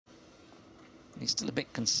He's still a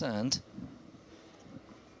bit concerned.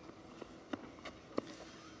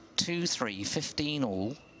 2-3, 15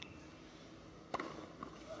 all.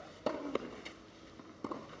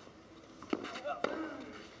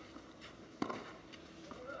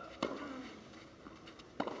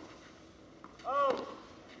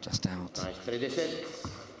 Just out. Nice 37.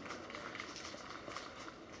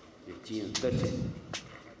 15-13.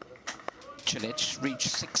 Cilic reached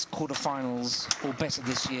 6 quarterfinals or better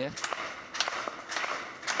this year.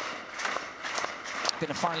 Been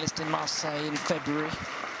a finalist in Marseille in February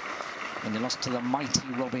when he lost to the mighty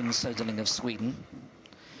Robin Söderling of Sweden.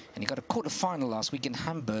 And he got a quarterfinal last week in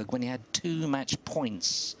Hamburg when he had 2 match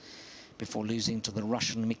points before losing to the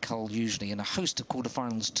Russian Mikhail Yuzhny, and a host of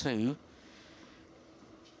quarterfinals too.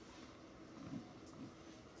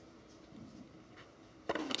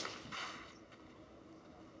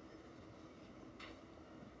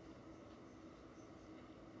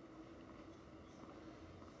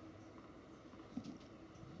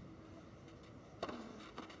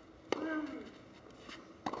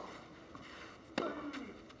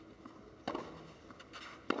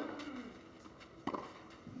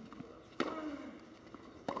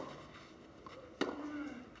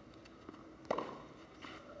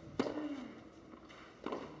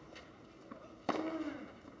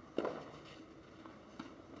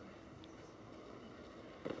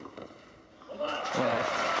 Well,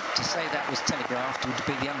 to say that was telegraphed would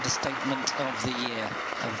be the understatement of the year.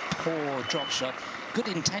 A poor drop shot. Good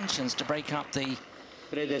intentions to break up the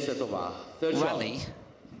rally,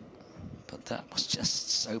 but that was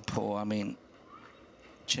just so poor. I mean,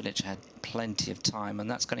 Cilic had plenty of time,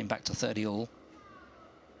 and that's got him back to 30 all.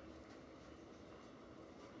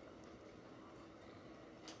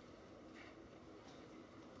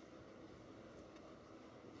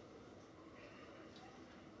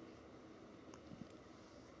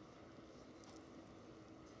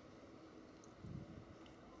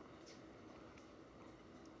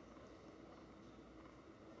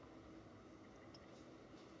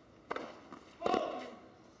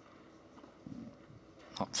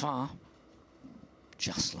 Not far,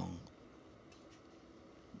 just long.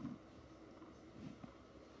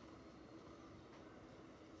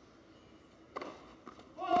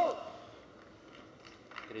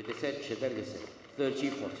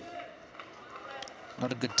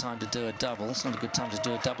 Not a good time to do a double. It's not a good time to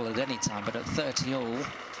do a double at any time, but at 30 all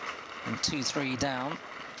and 2-3 down,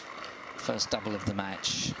 first double of the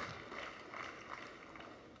match.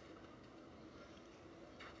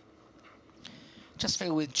 Just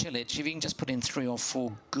feel with Cilic, if he can just put in 3 or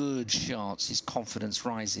 4 good shots, his confidence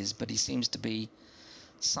rises, but he seems to be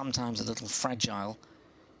sometimes a little fragile.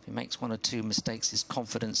 If he makes 1 or 2 mistakes, his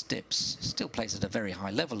confidence dips. Still plays at a very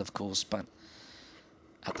high level, of course, but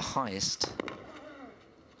at the highest,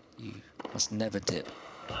 you must never dip.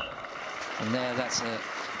 And there, that's a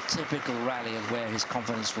typical rally of where his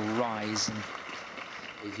confidence will rise, and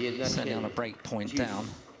certainly on a break point down.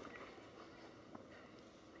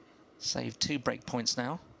 Save 2 break points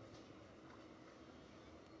now.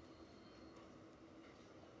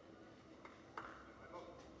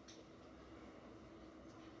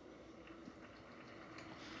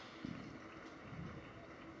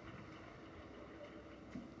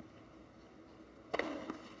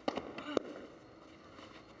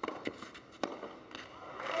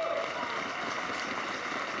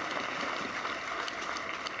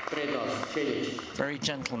 Very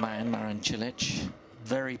gentle man, Marin Cilic.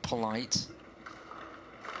 Very polite.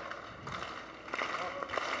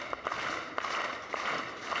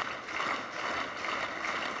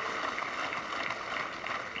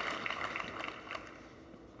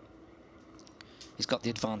 He's got the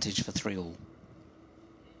advantage for 3 all.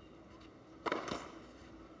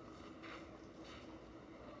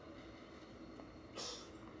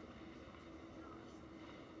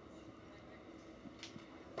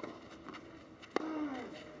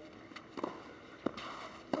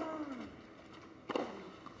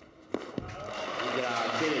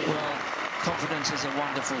 Confidence is a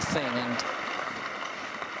wonderful thing, and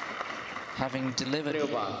having delivered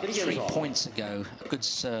 3 points ago, a good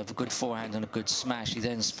serve, a good forehand and a good smash, he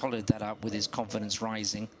then followed that up with his confidence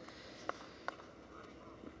rising,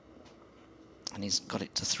 and he's got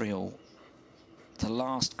it to 3 all. The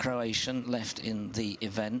last Croatian left in the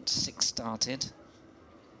event, 6 started.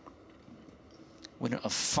 Winner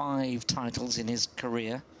of 5 titles in his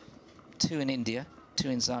career, 2 in India, 2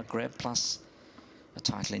 in Zagreb, plus a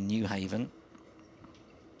title in New Haven.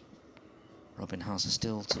 Robin Haase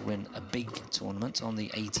still to win a big tournament on the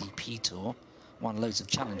ATP Tour. Won loads of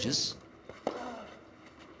challenges.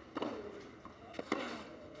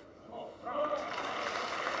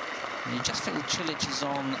 And you just feel Cilic is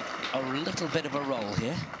on a little bit of a roll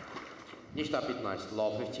here. Ништа 15,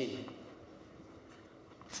 low 15.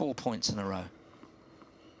 4 points in a row.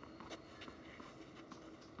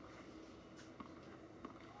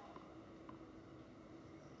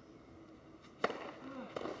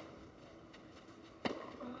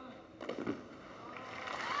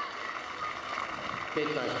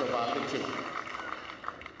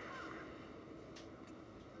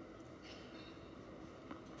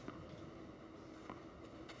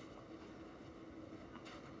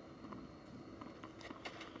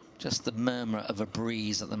 Just the murmur of a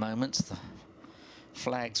breeze at the moment. The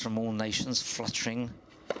flags from all nations fluttering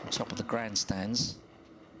on top of the grandstands.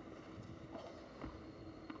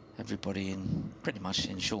 Everybody in pretty much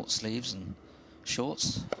in short sleeves and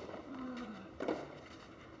shorts.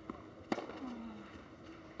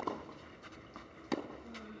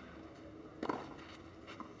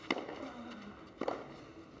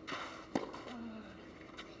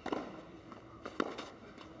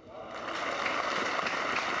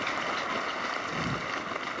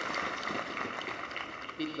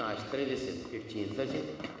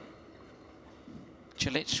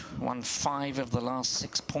 Cilic won 5 of the last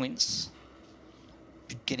 6 points.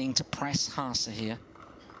 Beginning to press Haase here.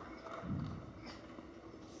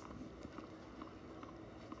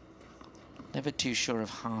 Never too sure of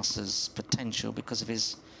Haase's potential because of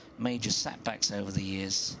his major setbacks over the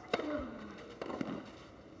years.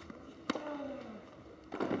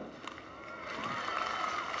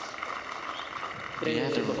 He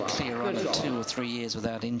had a clear run of 2 or 3 years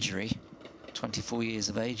without injury. 24 years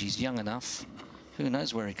of age, he's young enough. Who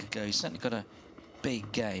knows where he could go? He's certainly got a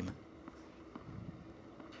big game.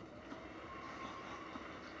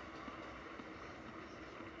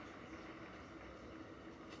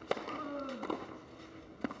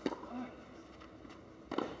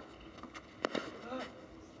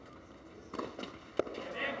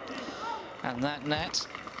 And that net,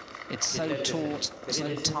 it's so taut,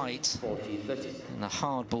 so tight, and a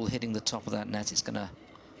hard ball hitting the top of that net, it's going to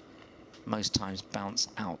most times bounce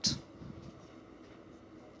out.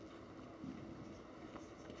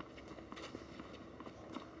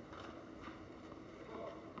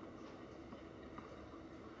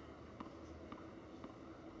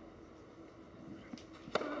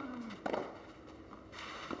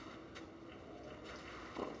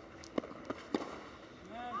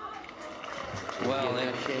 Well,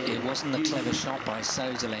 it wasn't a clever shot by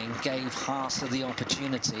Soderling, gave Haase the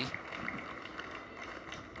opportunity.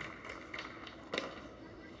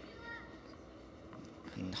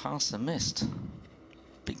 And Haase missed.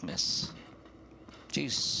 Big miss.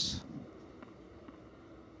 Deuce.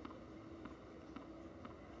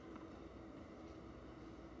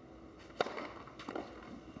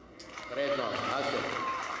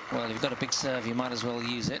 Well, you've got a big serve, you might as well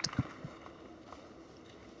use it.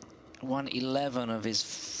 111 of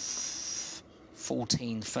his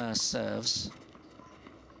 14 first serves.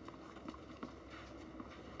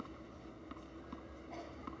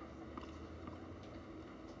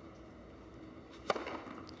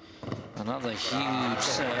 Another huge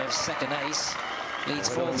serve, second ace, leads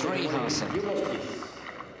 4-3 Haase.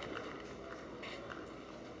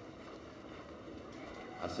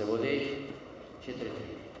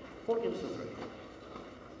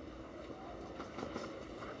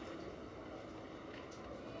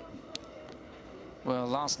 Well,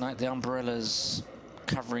 last night the umbrellas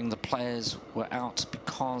covering the players were out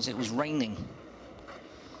because it was raining.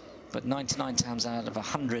 But 99 times out of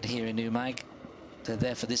 100 here in Umag, they're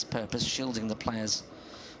there for this purpose, shielding the players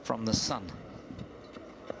from the sun.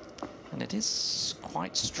 And it is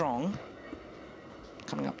quite strong,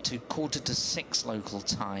 coming up to 5:45 local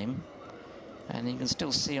time. And you can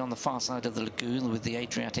still see on the far side of the lagoon with the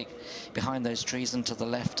Adriatic behind those trees and to the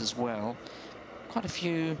left as well. Quite a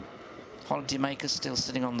few holiday makers still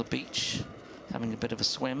sitting on the beach, having a bit of a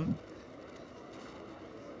swim.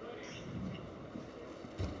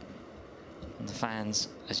 And the fans,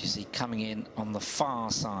 as you see, coming in on the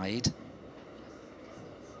far side.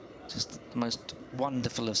 Just the most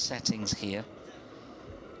wonderful of settings here.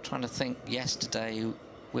 Trying to think, yesterday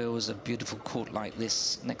where was a beautiful court like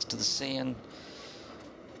this next to the sea, and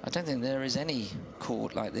I don't think there is any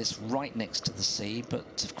court like this right next to the sea,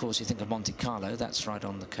 but of course you think of Monte Carlo, that's right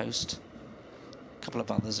on the coast. A couple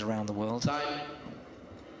of others around the world. Time.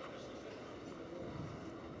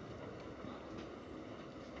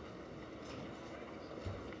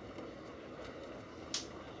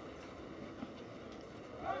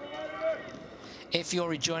 If you're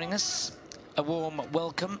rejoining us, a warm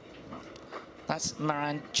welcome. That's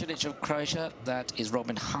Maran Cilic of Croatia. That is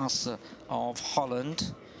Robin Haase of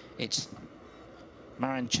Holland. It's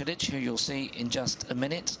Cilic, who you'll see in just a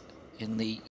minute in the